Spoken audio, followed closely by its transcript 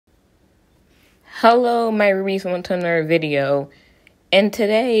Hello, my Rubies want to another video, and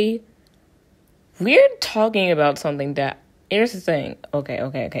today we're talking about something that, here's the thing,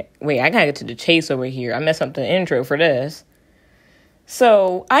 okay, wait, I gotta get to the chase over here. I messed up the intro for this.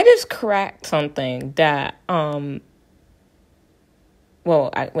 So, I just cracked something that, I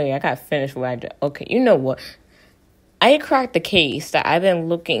gotta finish what I did. Okay, you know what? I cracked the case that I've been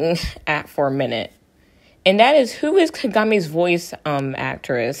looking at for a minute. And that is, who is Kagami's voice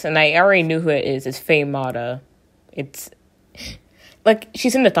actress? And I already knew who it is. It's Faye Mata. It's, like,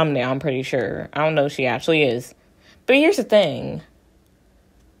 she's in the thumbnail, I'm pretty sure. I don't know if she actually is. But here's the thing.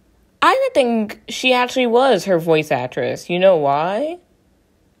 I didn't think she actually was her voice actress. You know why?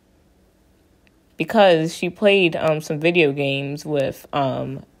 Because she played some video games with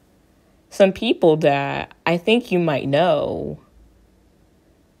some people that I think you might know.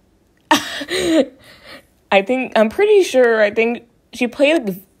 I think she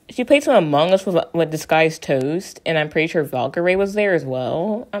played some Among Us with Disguised Toast, and I'm pretty sure Valkyrie was there as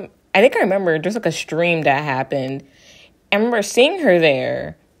well. I think I remember there's like a stream that happened. I remember seeing her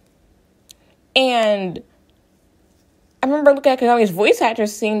there, and I remember looking at Kagami's voice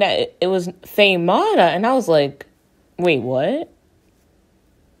actress, seeing that it was Faye Mata, and I was like, wait, what?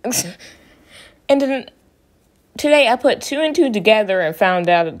 And then today I put two and two together and found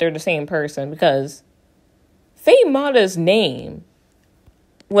out that they're the same person, because Faye Mata's name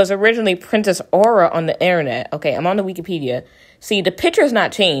was originally Princess Aura on the internet. Okay, I'm on the Wikipedia. See, the picture's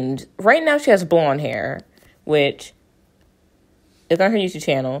not changed. Right now she has blonde hair, which is on her YouTube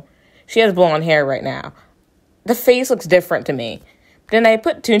channel. She has blonde hair right now. The face looks different to me. Then I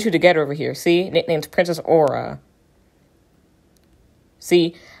put two and two together over here. See, nickname's Princess Aura.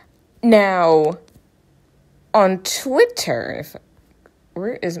 See, now on Twitter,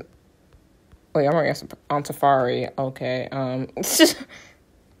 where is... Wait, I'm already on Safari. Okay,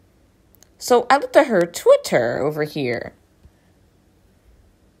 so I looked at her Twitter over here.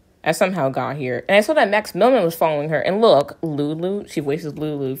 I somehow got here. And I saw that Max Millman was following her. And look, Lulu. She voices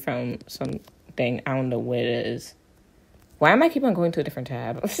Lulu from something. I don't know what it is. Why am I keep on going to a different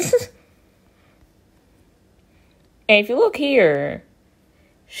tab? And if you look here,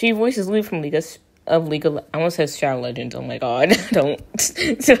 she voices Lulu from League of... I almost said Shadow Legends. Oh my god. Don't...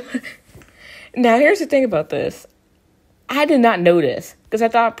 Now, here's the thing about this. I did not notice, because I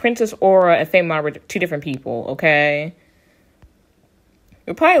thought Princess Aura and Faye Mata were two different people, okay?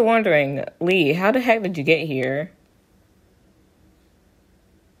 You're probably wondering, Lee, how the heck did you get here?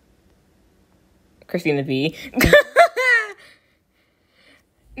 Christina V.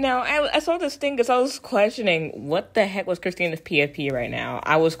 Now, I saw this thing because I was questioning, what the heck was Christina's PFP right now?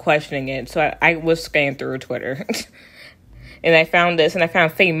 I was questioning it, so I was scanning through her Twitter. And I found this, and I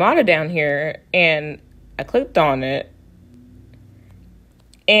found Faye Mata down here, and I clicked on it.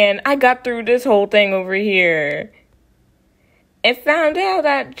 And I got through this whole thing over here. And found out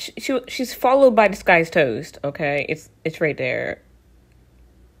that she's followed by Disguised Toast, okay? It's right there.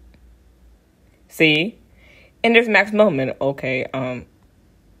 See? And there's Max Moment, okay,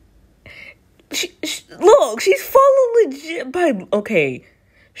 look, she's followed legit by, okay.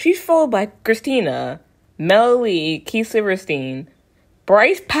 She's followed by Christina, Melody, Keith Silverstein,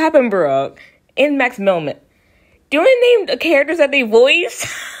 Bryce Papenbrook, and Max Millman. Do you want to name the characters that they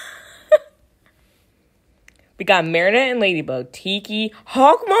voice? We got Marinette and Ladybug, Tiki,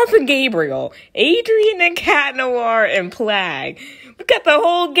 Hawkmoth and Gabriel, Adrian and Cat Noir, and Plague. We got the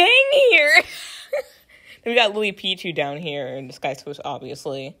whole gang here. We got Lily Pichu down here in Disguised Toast,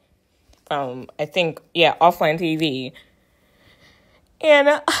 obviously. From, I think, yeah, Offline TV. And,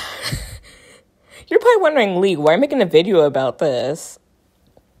 you're probably wondering, Lee, why am I making a video about this?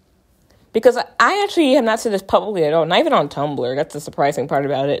 Because I actually have not said this publicly at all, not even on Tumblr. That's the surprising part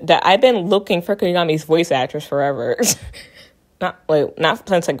about it. That I've been looking for Kagami's voice actress forever. not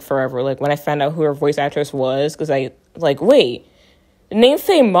since, like, forever. Like, when I found out who her voice actress was, because I, like, wait, the name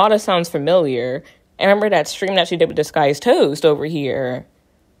Faye Mata sounds familiar. I remember that stream that she did with Disguised Toast over here.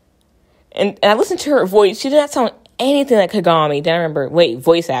 And I listened to her voice. She did not sound anything like Kagami. Then I remember, wait,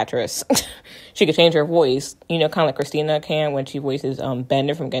 voice actress. She could change her voice, you know, kind of like Christina can when she voices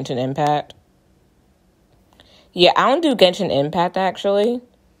Bender from Genshin Impact. Yeah, I don't do Genshin Impact, actually.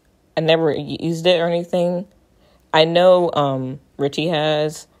 I never used it or anything. I know Richie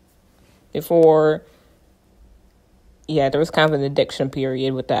has before. Yeah, there was kind of an addiction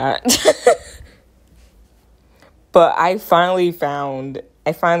period with that. But I finally did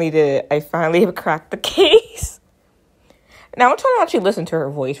it. I finally have cracked the case. Now, I'm trying to actually listen to her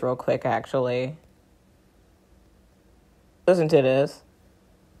voice real quick, actually. Listen to this.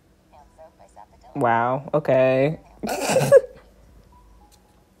 Wow, okay.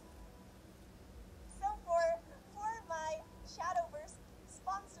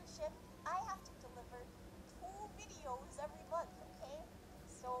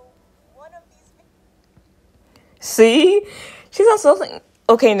 See? She's also like,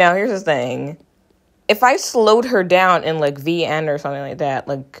 okay, now here's the thing. If I slowed her down in like VN or something like that,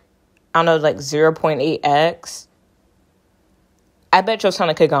 like, I don't know, like 0.8x, I bet you'll sound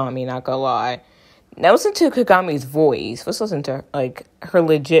like Kagami, not gonna lie. Now listen to Kagami's voice. Let's listen to like her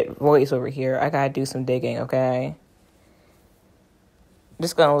legit voice over here. I gotta do some digging, okay?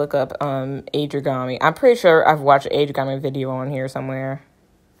 Just gonna look up Adrigami. I'm pretty sure I've watched an Adrigami video on here somewhere.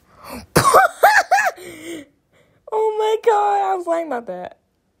 Oh my god, I was lying about that.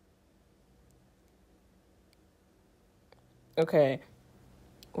 Okay.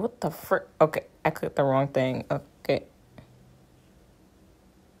 What the frick? Okay, I clicked the wrong thing. Okay.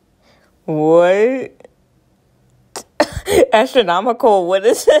 What? Astronomical, what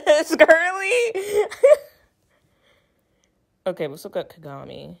is this, girly? Okay, let's look up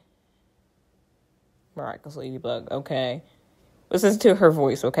Kagami. Miraculous Ladybug, okay. Listen to her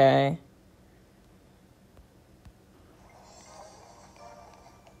voice, okay?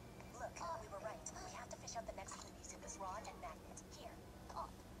 Look, we were right. We have to fish out the next clue using this rod and magnet. Here, pop.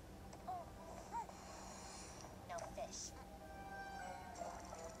 No fish.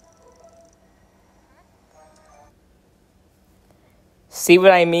 See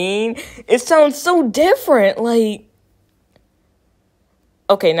what I mean? It sounds so different, like...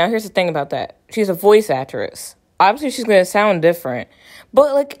 Okay, now here's the thing about that. She's a voice actress. Obviously, she's gonna sound different.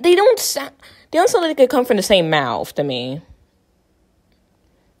 But, like, they don't sound like they come from the same mouth to me.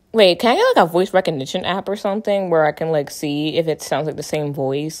 Wait, can I get, like, a voice recognition app or something where I can, like, see if it sounds like the same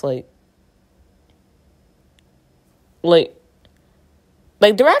voice? Like,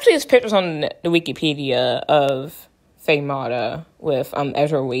 there actually is pictures on the Wikipedia of Faye Mata with,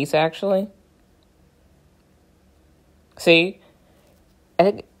 Ezra Weiss, actually. See? I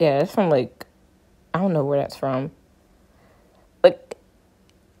think, yeah, it's from, like, I don't know where that's from. Like,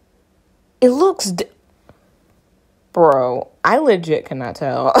 it looks... Bro, I legit cannot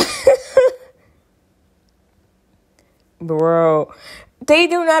tell. Bro, they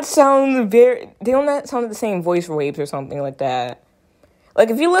do not sound like the same voice waves or something like that. Like,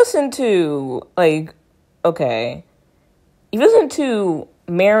 if you listen to, like, okay, if you listen to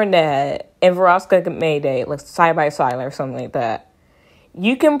Marinette and Veronica Mayday, like, side by side or something like that,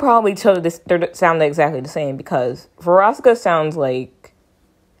 you can probably tell that they sound exactly the same because Veronica sounds like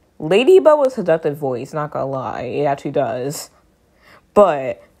Ladybug with a seductive voice, not gonna lie. It actually does.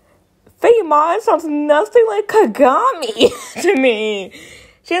 But Faye Mata sounds nothing like Kagami to me.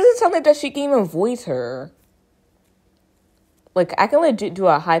 She doesn't sound like that she can even voice her. Like, I can legit do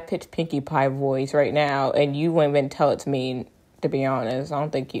a high-pitched Pinkie Pie voice right now, and you wouldn't even tell it to me, to be honest. I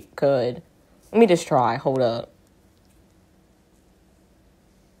don't think you could. Let me just try. Hold up.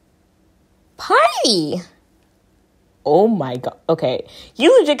 Pie! Oh my god. Okay.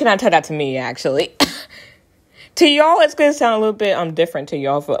 You legit cannot tell that to me, actually. To y'all, it's gonna sound a little bit different to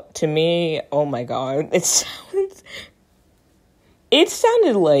y'all, but to me, oh my god. It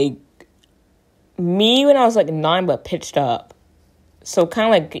sounded like me when I was like 9, but pitched up. So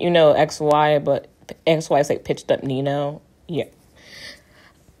kind of like, XY, but XY is like pitched up Nino. Yeah.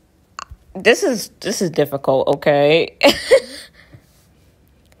 This is difficult, okay?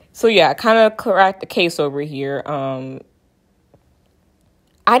 So yeah, kind of cracked the case over here. I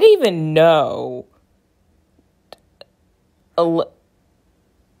didn't even know. The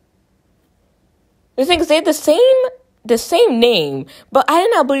thing is, they had the same name, but I did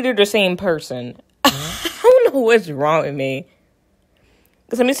not believe they're the same person. I don't know what's wrong with me.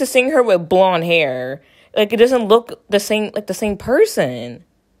 Because I'm used to seeing her with blonde hair. Like, it doesn't look the same person.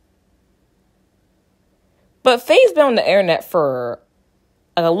 But Faye's been on the internet for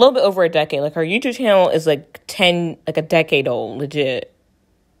a little bit over a decade. Like, her YouTube channel is a decade old, legit.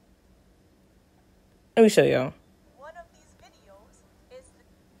 Let me show y'all. One of these videos is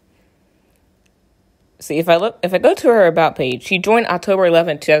See, if I go to her About page, she joined October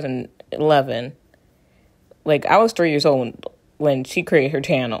 11th, 2011. Like, I was 3 years old when she created her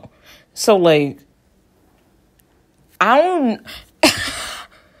channel. So, like, I don't...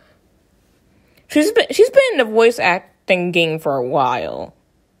 She's been in the voice acting game for a while.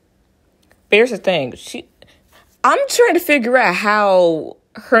 But here's the thing. I'm trying to figure out how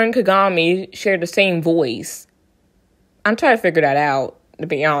her and Kagami share the same voice. I'm trying to figure that out, to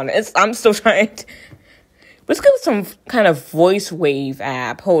be honest. I'm still trying to... Let's go with some kind of voice wave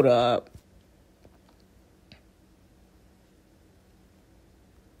app. Hold up.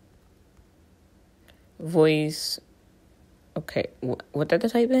 Voice... Okay, what did I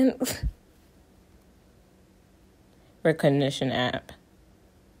type in? Recognition app.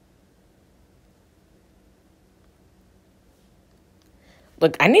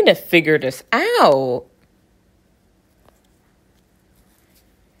 Look, I need to figure this out.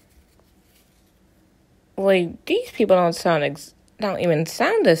 like, these people don't even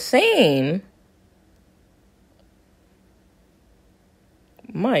sound the same.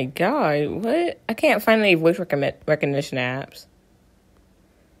 My God, what? I can't find any voice recognition apps.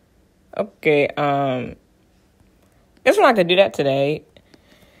 Okay, guess we're not gonna do that today.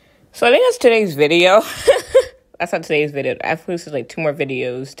 So I think that's today's video. That's not today's video. I posted like 2 more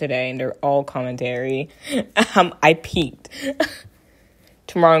videos today, and they're all commentary. I peaked.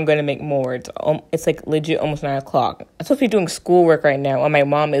 Tomorrow I'm gonna make more. It's like legit almost 9 o'clock. I'm supposed to be doing schoolwork right now, and my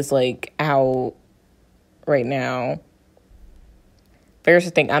mom is like out right now. But here's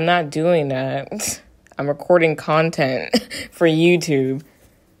the thing, I'm not doing that. I'm recording content for YouTube.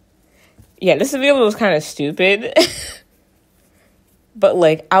 Yeah, this video was kind of stupid. But,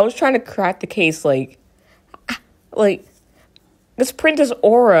 like, I was trying to crack the case, like, this Princess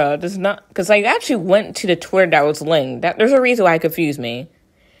Aura does not... Because I actually went to the Twitter that was linked. There's a reason why it confused me.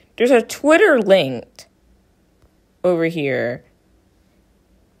 There's a Twitter linked over here.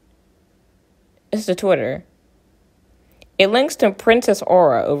 It's the Twitter. It links to Princess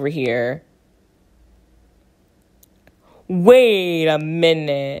Aura over here. Wait a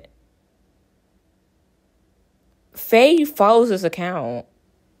minute. Faye follows this account.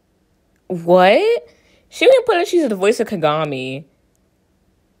 What? She even put that she's the voice of Kagami.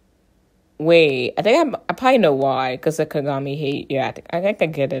 Wait, I think I probably know why. Because of Kagami hate. Yeah, I think I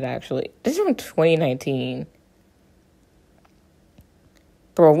get it, actually. This is from 2019.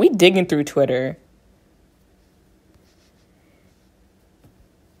 Bro, we digging through Twitter.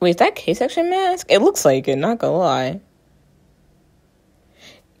 Wait, is that K-section mask? It looks like it, not gonna lie.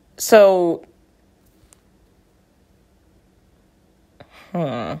 So...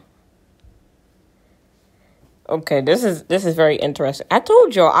 Okay, this is very interesting. I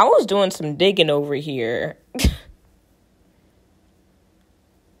told y'all I was doing some digging over here.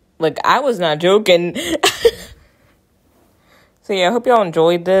 Like, I was not joking. So yeah, I hope y'all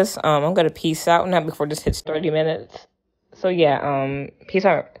enjoyed this. I'm gonna peace out now before this hits 30 minutes. So yeah, peace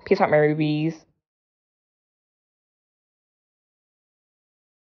out my rubies.